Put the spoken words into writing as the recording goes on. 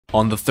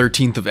On the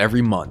 13th of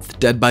every month,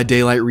 Dead by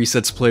Daylight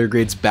resets player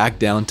grades back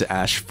down to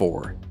Ash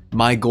 4.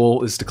 My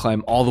goal is to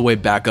climb all the way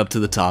back up to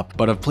the top,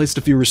 but I've placed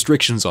a few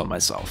restrictions on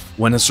myself.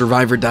 When a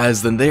survivor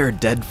dies, then they are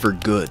dead for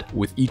good.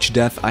 With each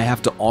death, I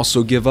have to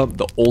also give up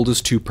the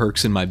oldest 2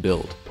 perks in my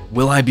build.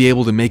 Will I be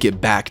able to make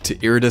it back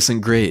to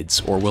iridescent grades,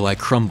 or will I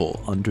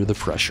crumble under the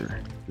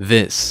pressure?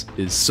 This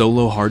is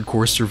Solo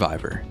Hardcore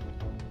Survivor.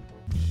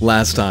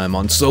 Last time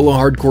on Solo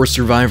Hardcore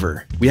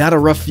Survivor, we had a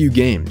rough few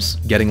games,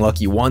 getting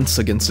lucky once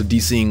against a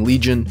DCing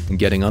Legion, and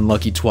getting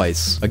unlucky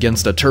twice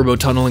against a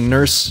turbo-tunneling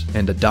nurse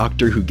and a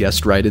doctor who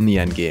guessed right in the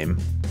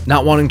endgame.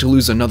 Not wanting to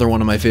lose another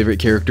one of my favorite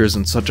characters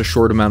in such a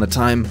short amount of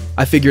time,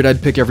 I figured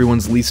I'd pick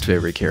everyone's least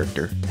favorite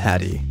character,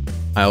 Hattie.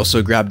 I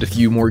also grabbed a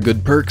few more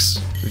good perks,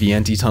 the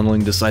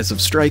anti-tunneling Decisive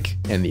Strike,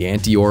 and the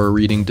anti-aura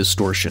reading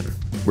Distortion.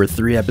 We're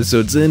 3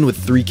 episodes in with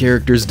 3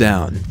 characters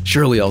down.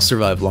 Surely I'll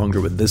survive longer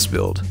with this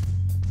build.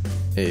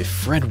 A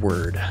Fred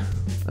word.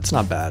 That's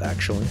not bad,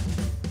 actually.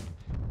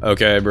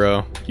 Okay,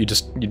 bro. You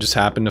just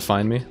happened to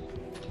find me?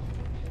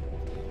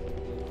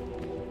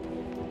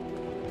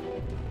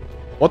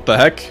 What the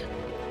heck?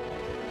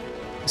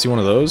 Is he one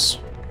of those?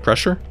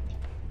 Pressure?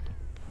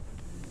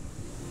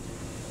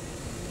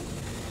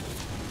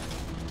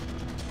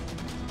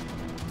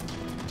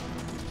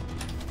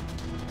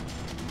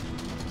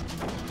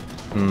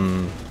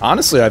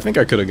 Honestly, I think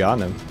I could have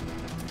gotten him.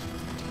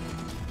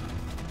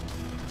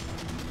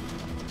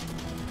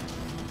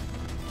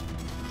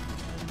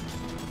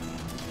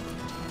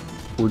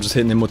 We're just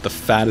hitting him with the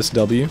fattest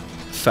W.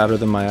 Fatter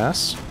than my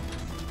ass.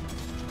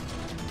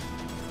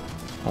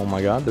 Oh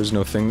my god, there's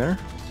no thing there.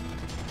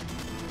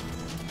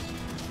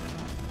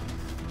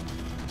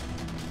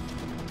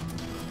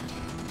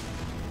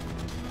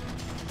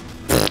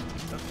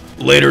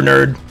 Later,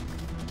 nerd.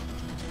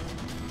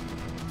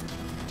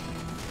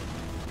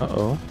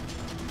 Uh-oh.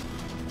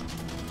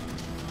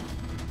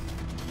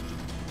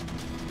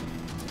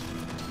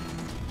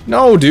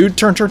 No, dude,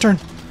 turn.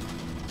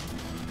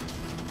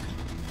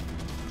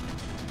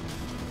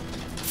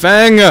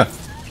 Fang!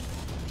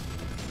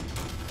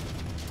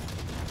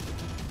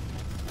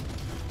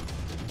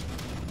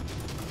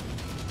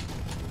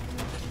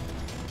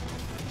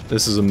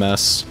 This is a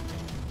mess.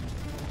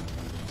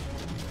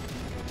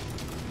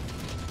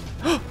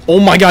 Oh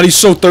my god, he's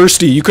so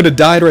thirsty. You could have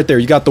died right there.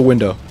 You got the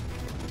window.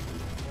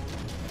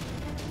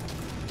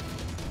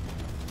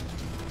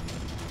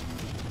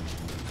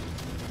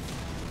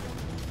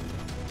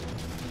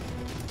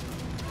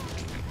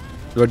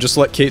 Do I just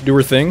let Kate do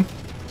her thing?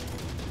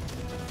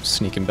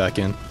 Sneaking back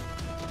in.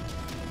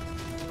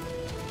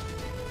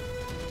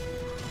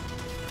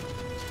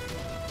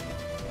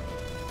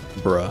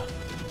 Bruh.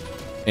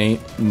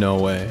 Ain't no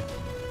way.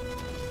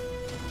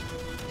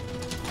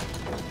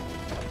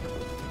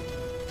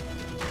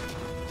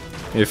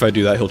 If I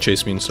do that, he'll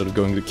chase me instead of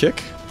going to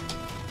kick?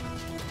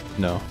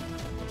 No.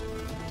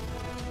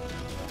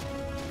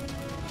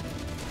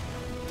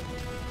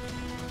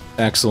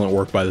 Excellent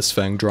work by this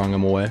Fang, drawing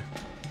him away.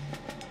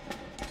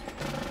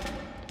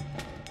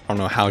 I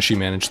don't know how she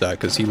managed that,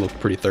 because he looked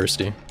pretty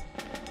thirsty.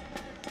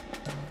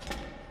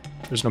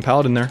 There's no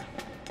paladin there.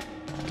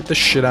 Get this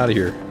shit out of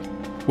here.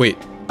 Wait,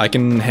 I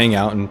can hang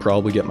out and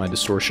probably get my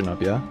distortion up,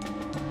 yeah?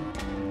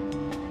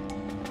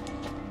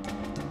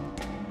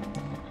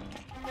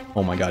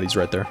 Oh my god, he's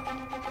right there.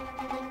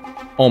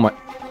 Oh my...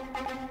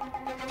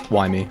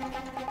 Why me?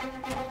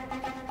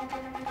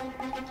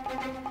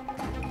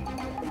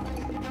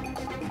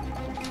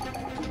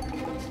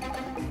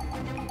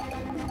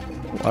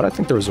 Why'd I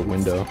think there was a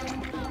window?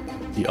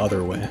 The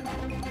other way.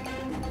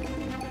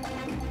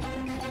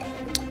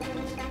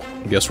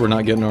 I guess we're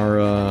not getting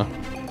our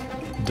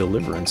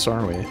deliverance,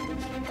 are we?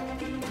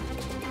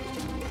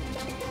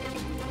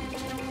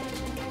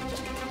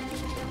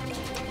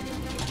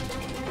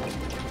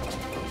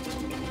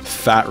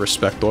 Fat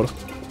respector.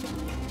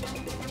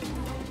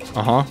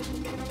 Uh-huh.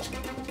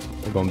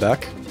 We're going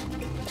back.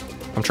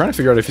 I'm trying to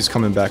figure out if he's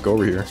coming back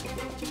over here.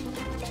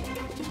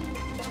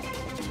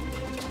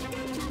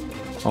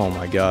 Oh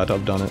my god,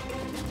 I've done it.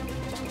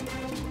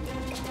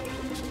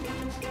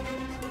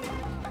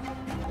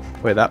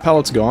 Wait, that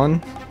pallet's gone?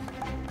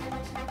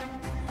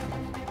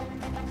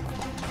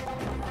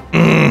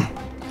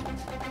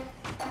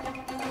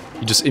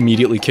 He just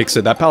immediately kicks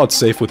it. That pallet's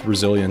safe with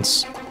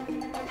resilience.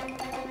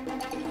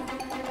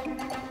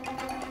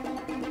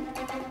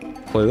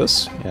 Play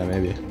this? Yeah,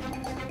 maybe.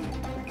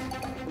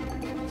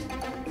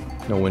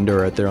 No window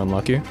right there,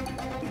 unlucky.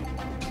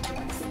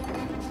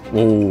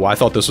 Whoa, I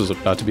thought this was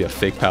about to be a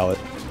fake pallet.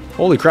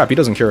 Holy crap, he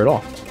doesn't care at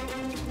all.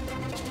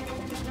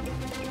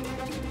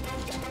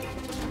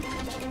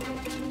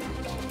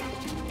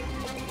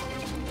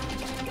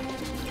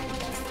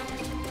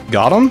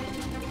 Got him?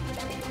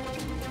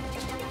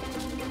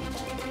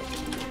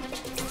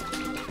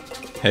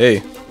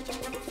 Hey,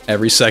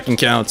 every second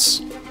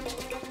counts.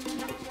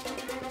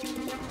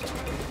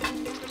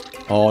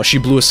 Oh, she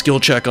blew a skill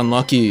check,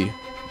 unlucky.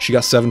 She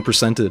got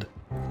 7%ed.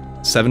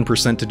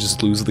 7% to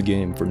just lose the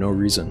game for no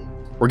reason.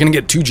 We're gonna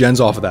get 2 gens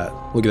off of that.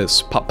 Look at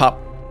this. Pop, pop.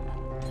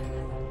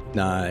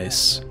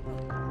 Nice.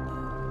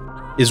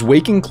 Is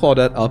waking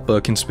Claudette up a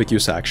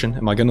conspicuous action?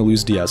 Am I gonna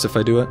lose DS if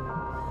I do it?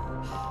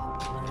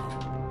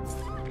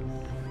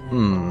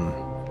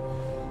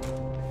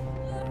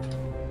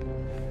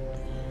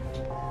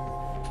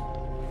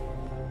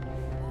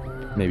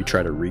 Maybe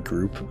try to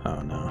regroup.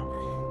 Oh no.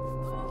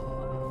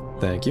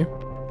 Thank you.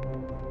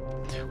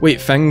 Wait,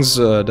 Feng's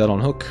dead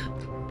on hook.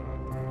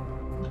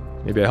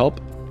 Maybe I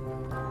help?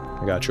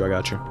 I got you, I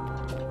got you.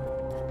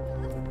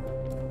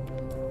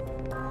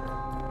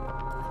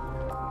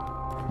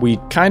 We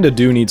kinda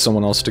do need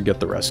someone else to get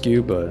the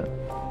rescue, but...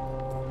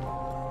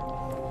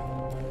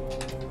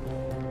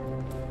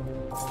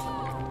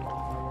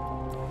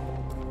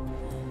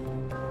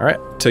 Alright,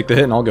 take the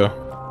hit and I'll go.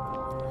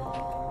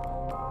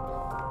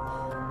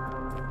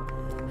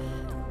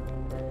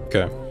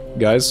 Okay,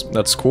 guys,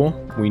 that's cool.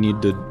 We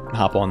need to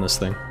hop on this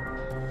thing.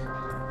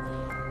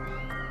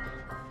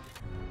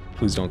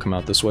 Please don't come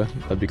out this way.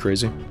 That'd be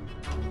crazy.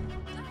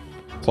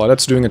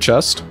 Claudette's doing a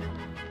chest.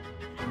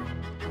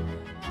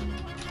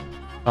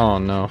 Oh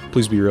no,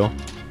 please be real.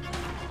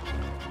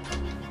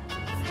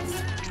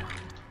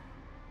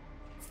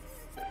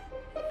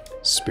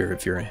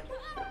 Spirit Fury.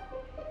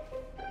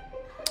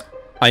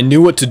 I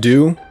knew what to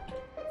do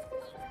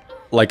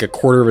like a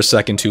quarter of a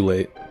second too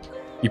late.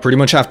 You pretty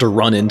much have to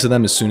run into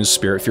them as soon as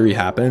Spirit Fury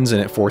happens,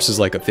 and it forces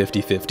like a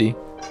 50-50.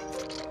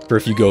 For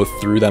if you go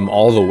through them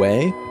all the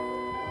way,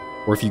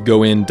 or if you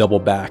go in, double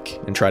back,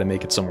 and try to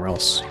make it somewhere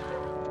else.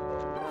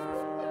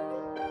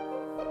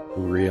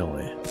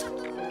 Really?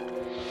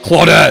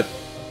 Claudette!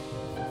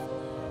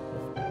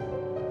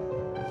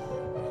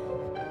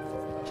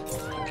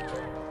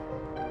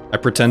 I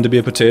pretend to be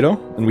a potato,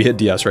 and we hit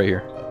DS right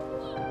here.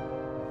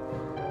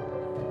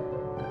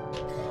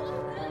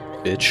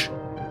 Bitch.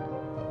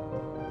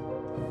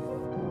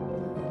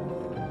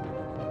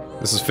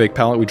 This is fake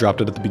pallet, we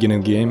dropped it at the beginning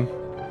of the game.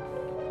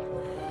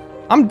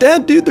 I'm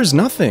dead, dude, there's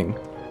nothing.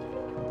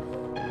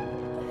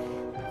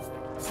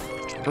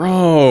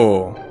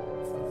 Bro.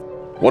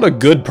 What a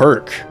good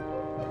perk.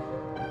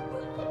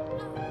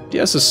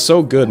 DS is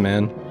so good,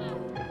 man.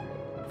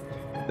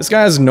 This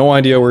guy has no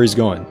idea where he's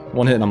going.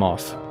 One hit and I'm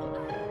off.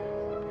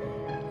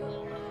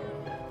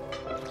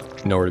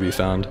 Nowhere to be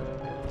found.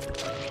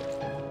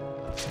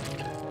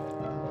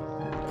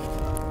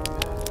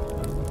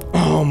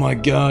 Oh my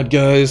god,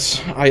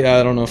 guys. I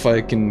don't know if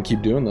I can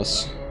keep doing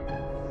this.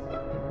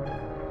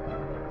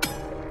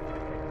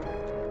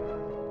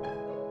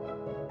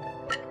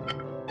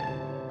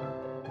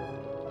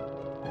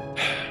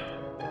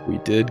 We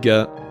did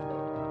get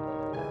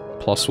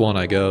 +1,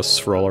 I guess,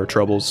 for all our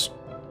troubles.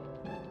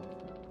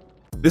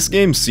 This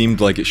game seemed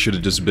like it should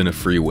have just been a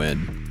free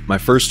win. My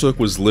first hook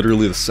was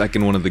literally the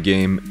second one of the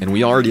game, and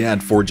we already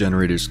had 4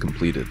 generators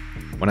completed.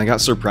 When I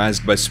got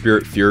surprised by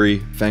Spirit Fury,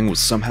 Feng was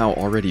somehow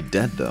already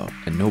dead though,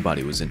 and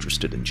nobody was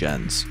interested in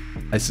gens.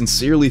 I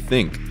sincerely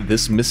think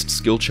this missed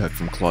skill check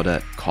from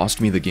Claudette cost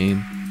me the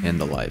game and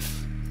the life.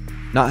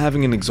 Not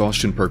having an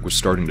exhaustion perk was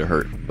starting to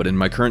hurt, but in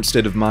my current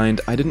state of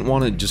mind, I didn't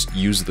want to just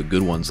use the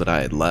good ones that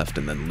I had left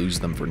and then lose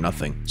them for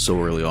nothing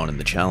so early on in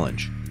the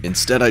challenge.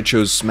 Instead, I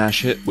chose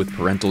Smash Hit with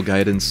parental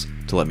guidance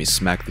to let me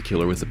smack the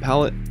killer with the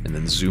pallet and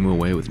then zoom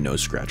away with no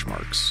scratch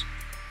marks.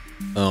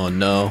 Oh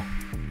no.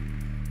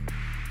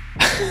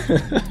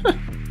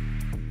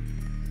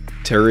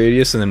 Terror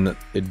radius and then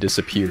it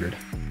disappeared.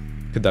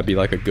 Could that be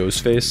like a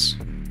ghost face?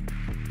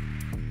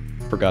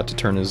 Forgot to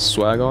turn his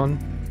swag on?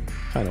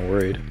 Kinda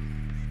worried.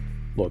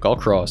 Look, I'll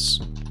cross.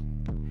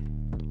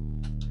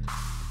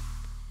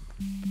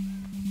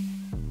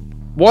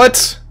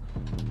 What?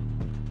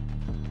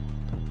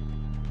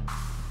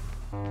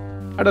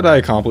 How did I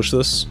accomplish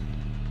this?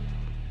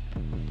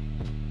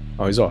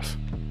 Oh, he's off.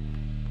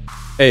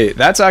 Hey,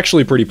 that's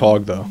actually pretty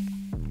pog though.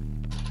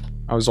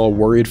 I was all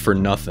worried for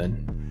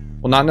nothing.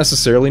 Well, not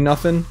necessarily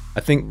nothing. I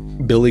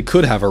think Billy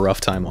could have a rough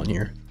time on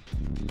here.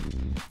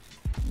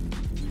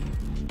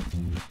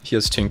 He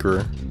has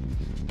Tinkerer.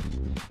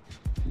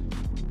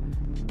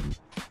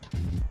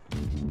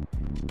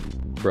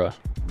 Bruh.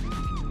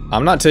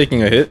 I'm not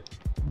taking a hit.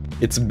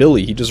 It's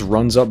Billy. He just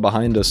runs up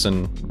behind us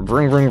and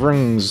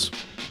rings.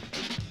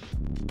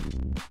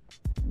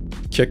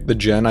 Kick the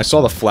gen. I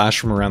saw the flash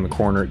from around the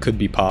corner. It could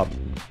be pop.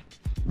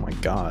 Oh my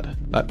god.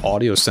 That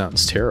audio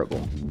sounds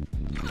terrible.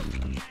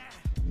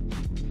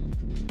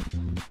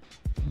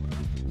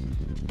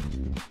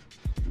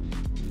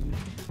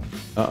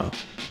 Uh-oh.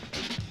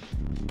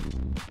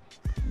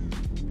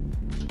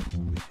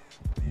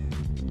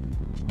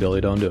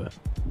 Billy, don't do it.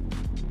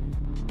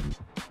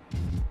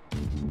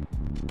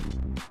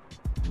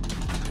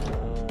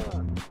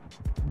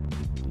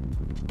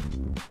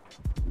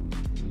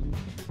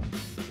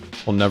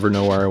 We'll never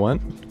know where I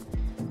went.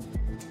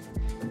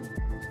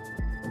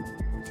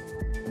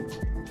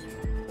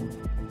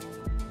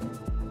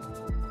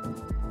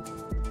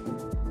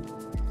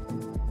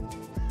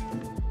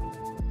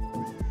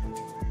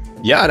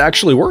 Yeah, it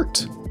actually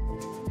worked.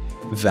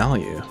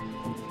 Value.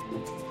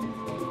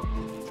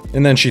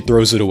 And then she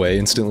throws it away,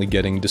 instantly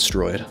getting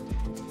destroyed.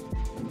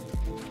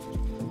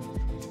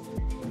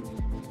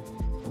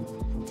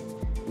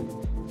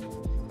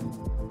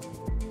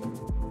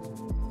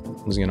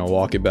 I was gonna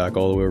walk it back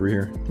all the way over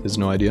here. There's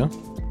no idea.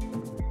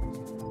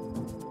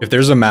 If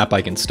there's a map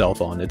I can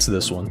stealth on, it's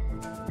this one.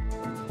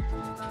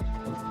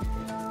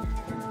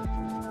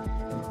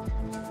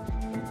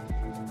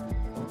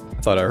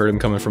 I thought I heard him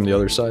coming from the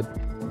other side.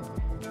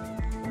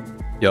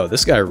 Yo,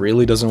 this guy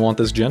really doesn't want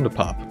this gen to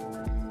pop.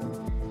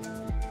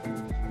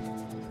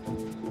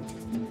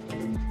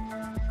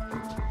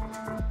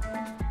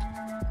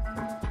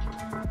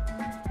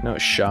 No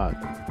shot.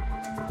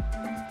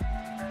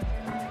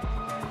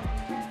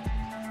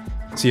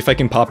 See if I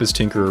can pop his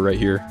Tinkerer right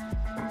here.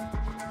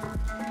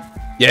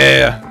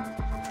 Yeah!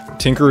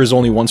 Tinkerer is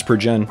only once per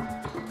gen.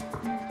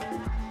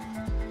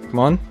 Come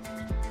on.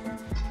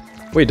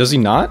 Wait, does he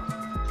not?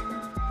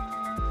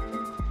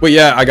 Wait,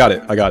 yeah, I got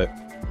it. I got it.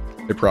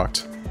 It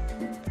procced.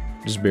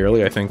 Just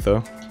barely, I think,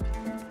 though.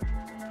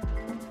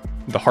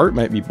 The heart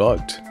might be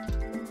bugged.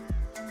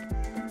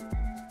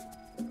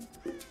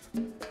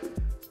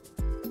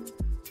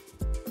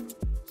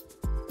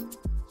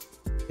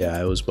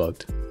 Yeah, it was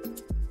bugged.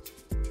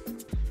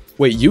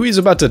 Wait, Yui's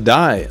about to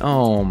die.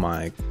 Oh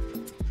my.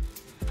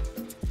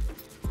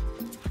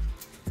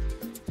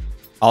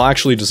 I'll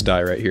actually just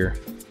die right here.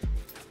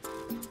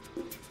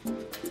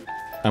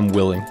 I'm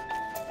willing.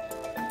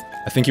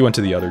 I think he went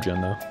to the other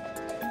gen, though.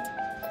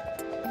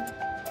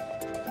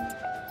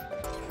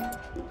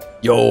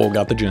 Yo,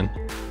 got the gen.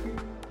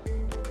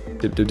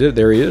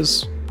 There he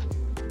is.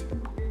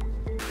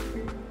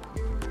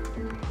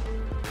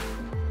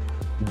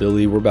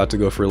 Billy, we're about to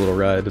go for a little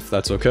ride, if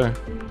that's okay.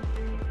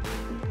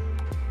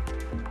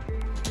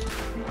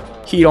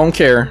 He don't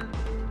care.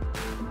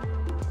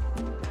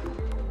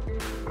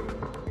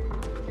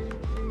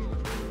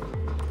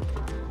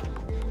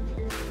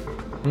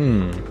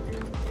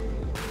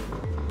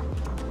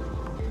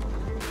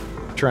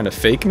 Trying to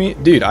fake me?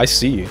 Dude, I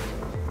see you.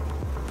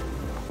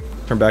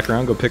 Turn back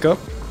around, go pick up.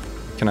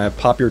 Can I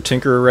pop your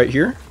Tinkerer right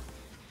here?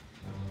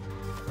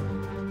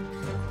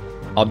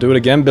 I'll do it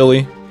again,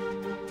 Billy.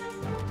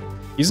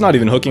 He's not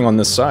even hooking on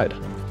this side.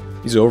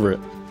 He's over it.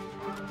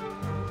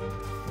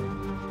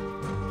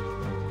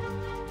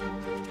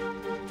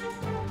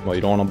 Well,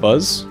 you don't want to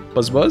buzz?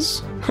 Buzz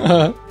buzz?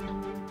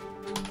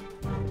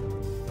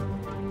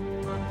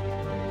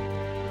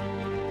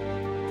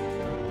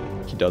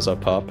 He does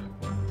up pop.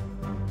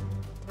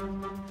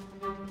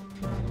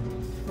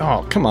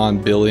 Oh, come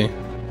on, Billy.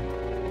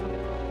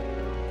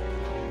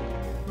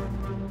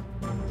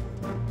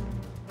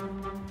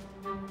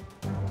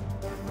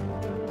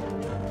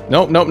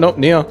 Nope, nope, nope,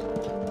 Neo.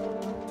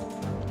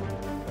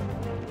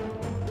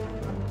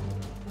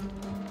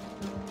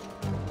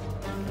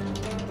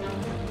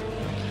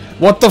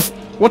 What the f-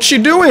 What's she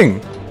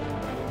doing?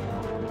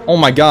 Oh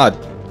my god.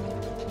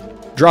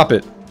 Drop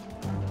it.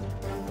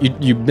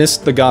 You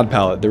missed the god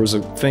palette. There was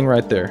a thing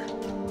right there.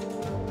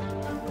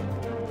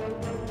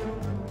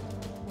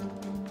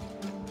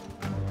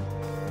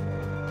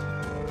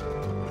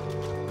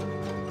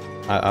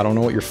 I don't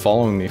know what you're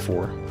following me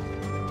for.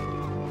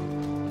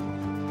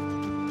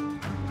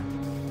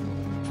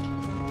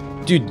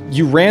 Dude,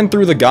 you ran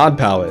through the god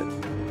palette.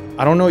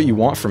 I don't know what you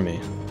want from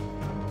me.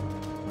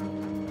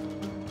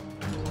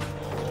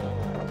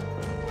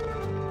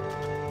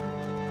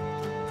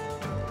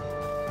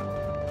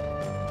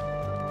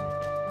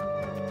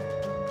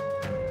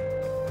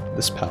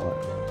 This palette.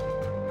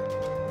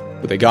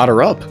 But they got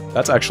her up.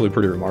 That's actually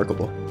pretty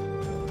remarkable.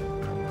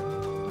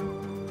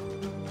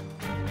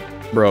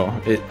 Bro,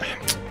 it...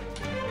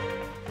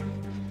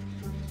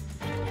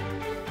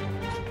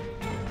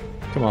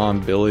 Come on,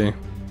 Billy.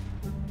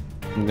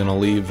 I'm gonna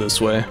leave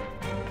this way.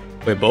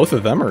 Wait, both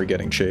of them are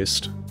getting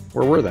chased.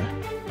 Where were they?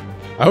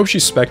 I hope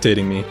she's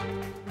spectating me.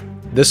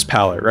 This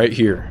pallet right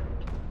here.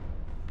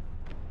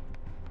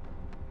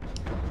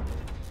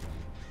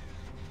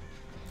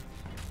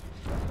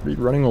 What are you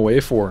running away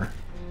for?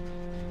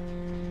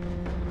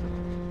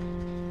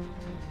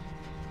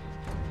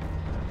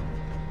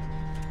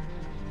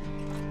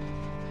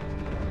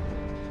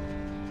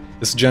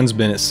 This gen's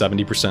been at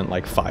 70%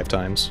 like 5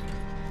 times.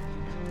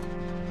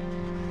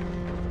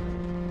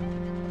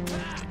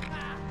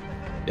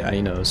 Yeah,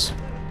 he knows.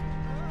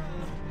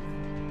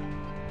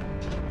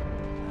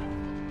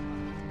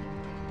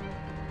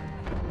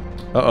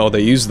 Uh-oh, they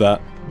used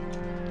that.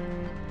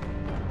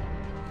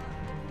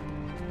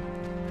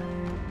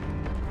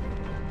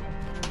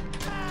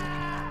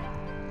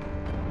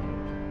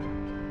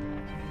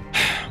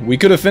 We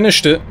could have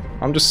finished it.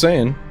 I'm just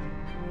saying.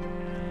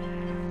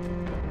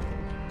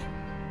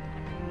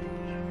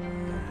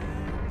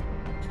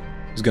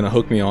 He's gonna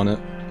hook me on it.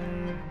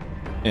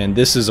 And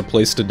this is a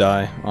place to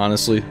die,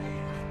 honestly.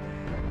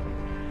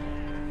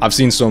 I've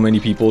seen so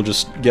many people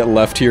just get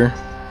left here.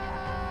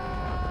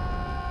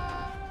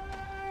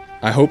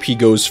 I hope he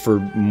goes for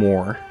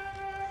more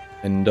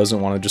and doesn't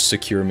want to just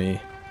secure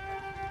me.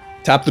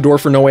 Tap the door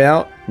for no way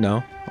out?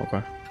 No?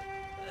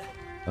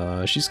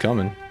 Okay. She's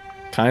coming.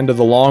 Kinda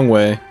the long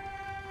way.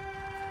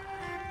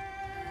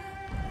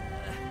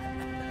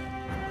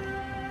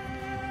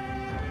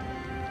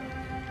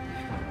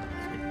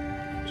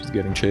 She's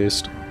getting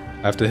chased.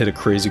 I have to hit a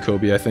crazy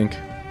Kobe, I think.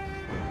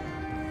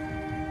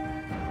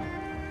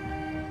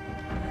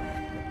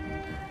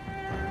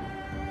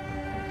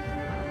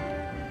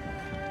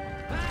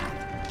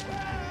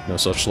 No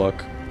such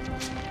luck.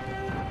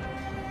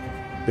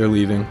 They're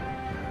leaving.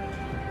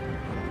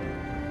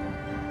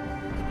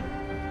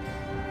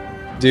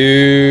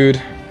 Dude.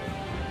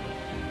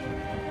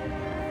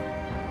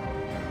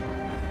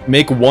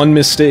 Make one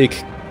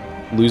mistake,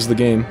 lose the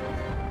game.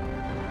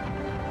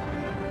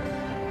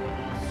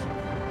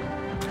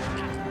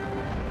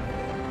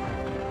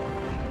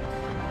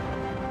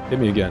 Hit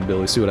me again,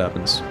 Billy, see what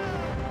happens.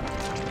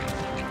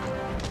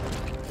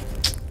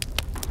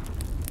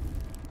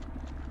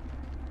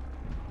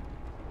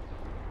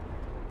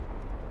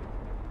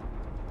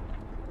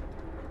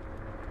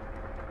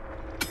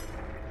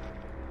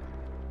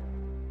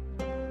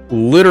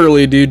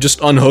 Literally, dude,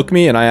 just unhook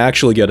me and I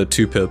actually get a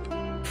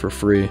 2-pip for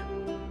free.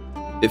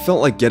 It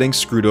felt like getting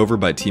screwed over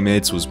by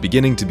teammates was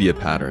beginning to be a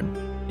pattern.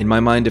 In my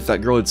mind, if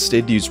that girl had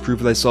stayed to use Prove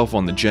Thyself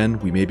on the gen,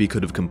 we maybe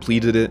could have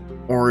completed it,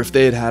 or if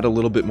they had had a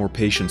little bit more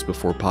patience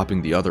before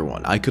popping the other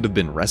one, I could have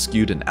been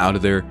rescued and out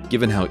of there,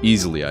 given how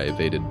easily I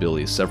evaded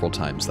Billy several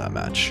times that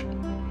match.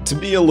 To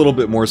be a little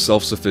bit more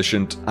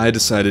self-sufficient, I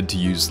decided to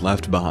use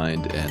Left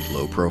Behind and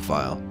Low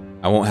Profile.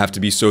 I won't have to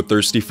be so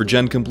thirsty for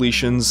gen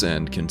completions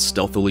and can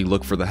stealthily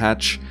look for the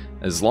hatch,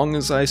 as long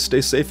as I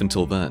stay safe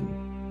until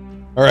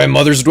then. Alright,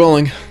 Mother's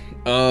Dwelling.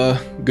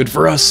 Good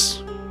for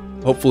us.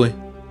 Hopefully.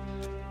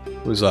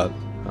 Who's that?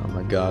 Oh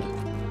my god.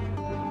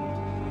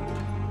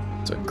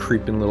 It's a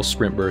creeping little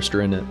sprint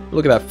burster, isn't it?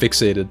 Look at that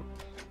fixated.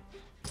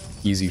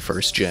 Easy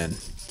first gen.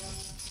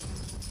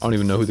 I don't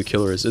even know who the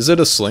killer is. Is it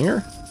a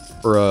slinger?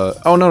 Or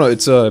a... Oh, no,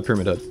 it's a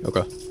pyramid head.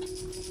 Okay.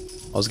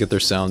 I'll just get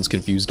their sounds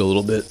confused a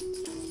little bit.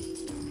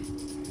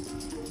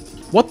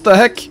 What the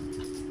heck?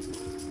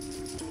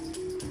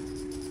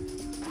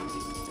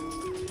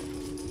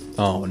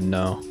 Oh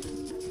no.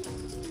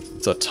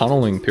 It's a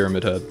tunneling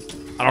pyramid head.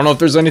 I don't know if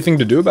there's anything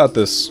to do about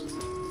this.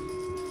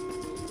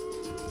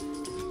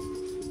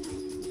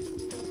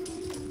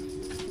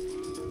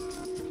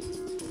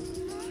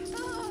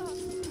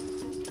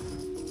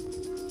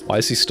 Why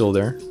is he still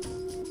there?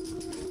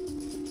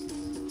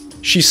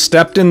 She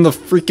stepped in the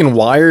freaking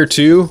wire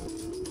too?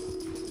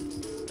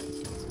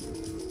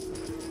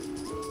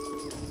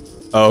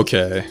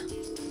 Okay.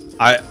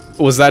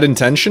 Was that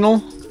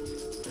intentional?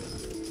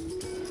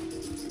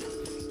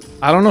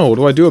 I don't know, what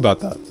do I do about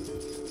that?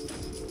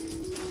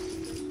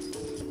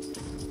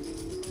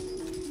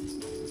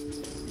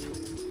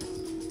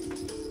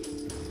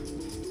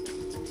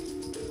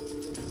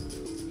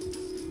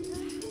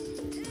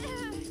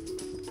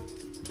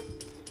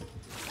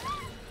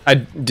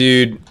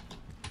 Dude,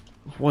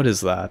 what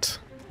is that?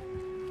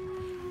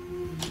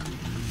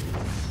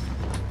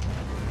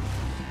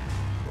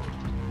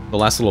 The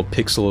last little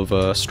pixel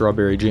of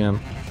strawberry jam.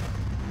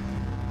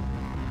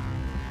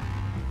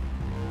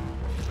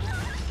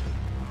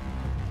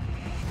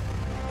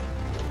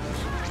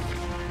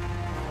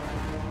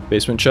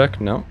 Basement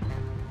check? No.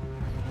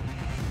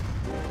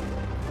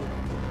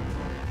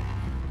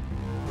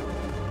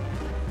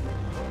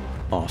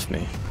 Off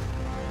me.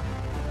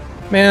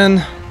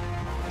 Man.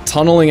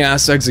 Tunneling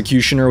ass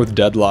executioner with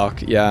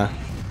deadlock, yeah.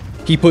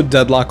 He put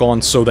deadlock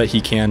on so that he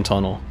can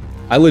tunnel.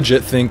 I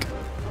legit think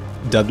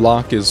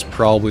deadlock is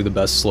probably the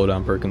best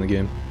slowdown perk in the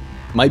game.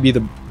 Might be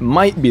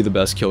the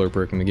best killer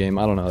perk in the game.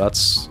 I don't know,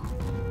 that's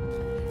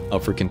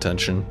up for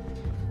contention.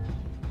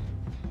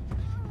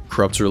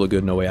 Corrupt's really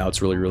good, No Way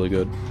Out's really, really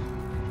good.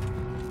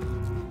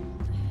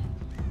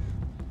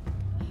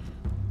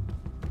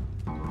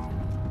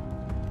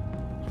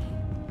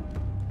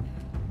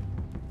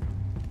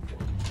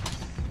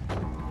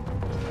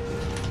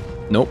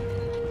 Nope.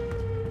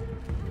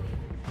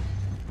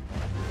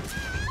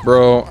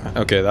 Bro,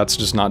 okay, that's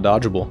just not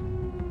dodgeable.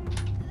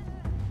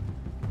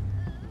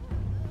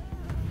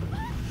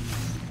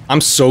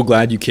 I'm so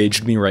glad you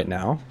caged me right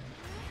now.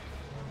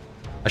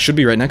 I should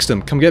be right next to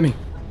him. Come get me.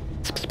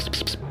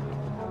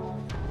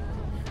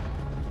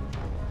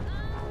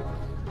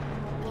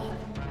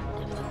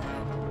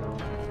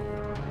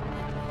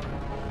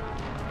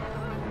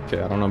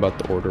 Okay, I don't know about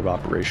the order of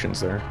operations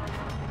there.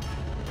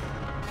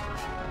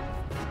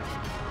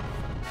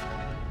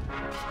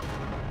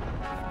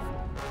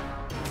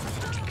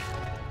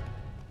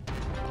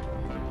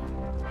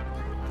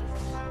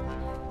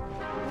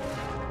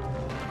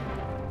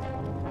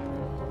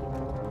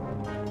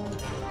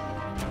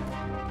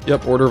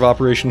 Yep, order of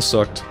operations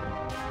sucked.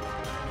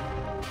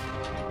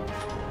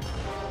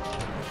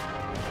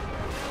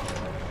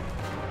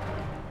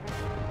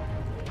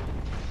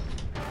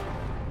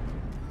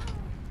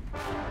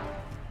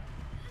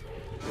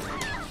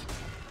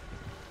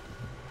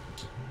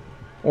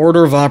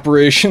 Order of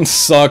operations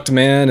sucked,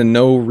 man, and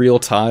no real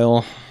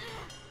tile.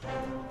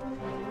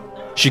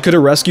 She could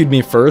have rescued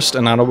me first,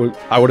 and I would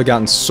have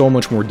gotten so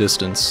much more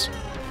distance.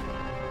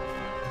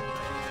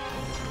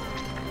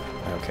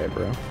 Okay,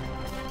 bro.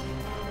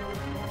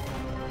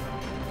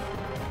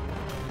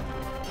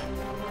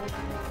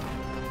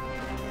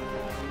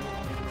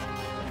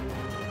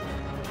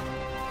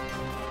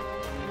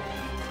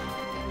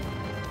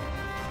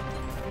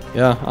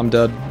 Yeah, I'm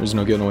dead. There's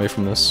no getting away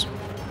from this.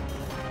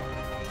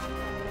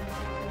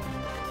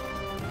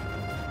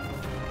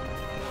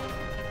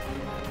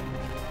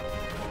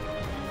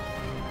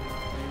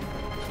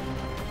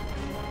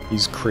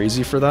 He's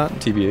crazy for that,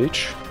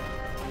 TBH.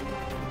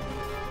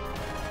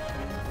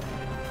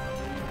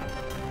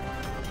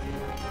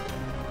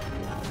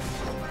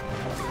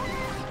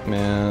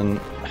 Man,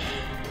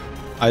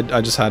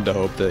 I just had to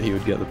hope that he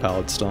would get the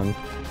pallet stun.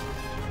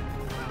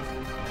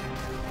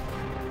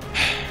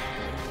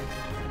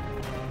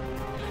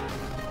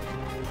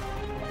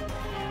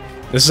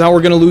 This is how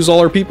we're gonna lose all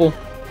our people.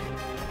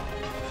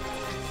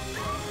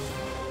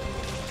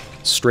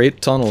 Straight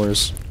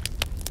tunnelers.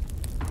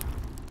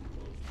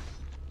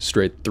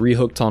 Straight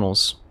 3-hook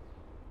tunnels.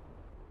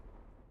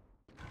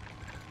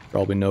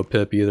 Probably no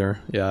pip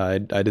either. Yeah, I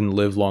didn't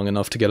live long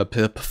enough to get a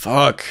pip.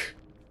 Fuck!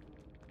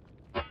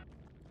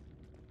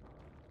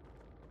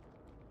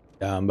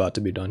 Yeah, I'm about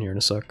to be done here in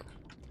a sec.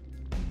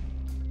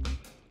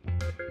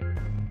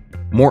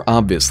 More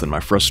obvious than my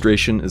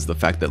frustration is the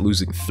fact that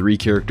losing 3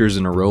 characters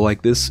in a row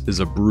like this is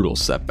a brutal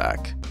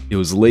setback. It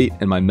was late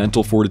and my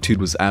mental fortitude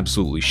was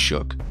absolutely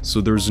shook,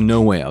 so there was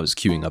no way I was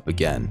queuing up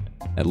again.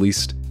 At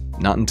least,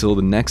 not until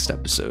the next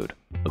episode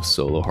of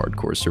Solo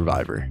Hardcore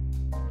Survivor.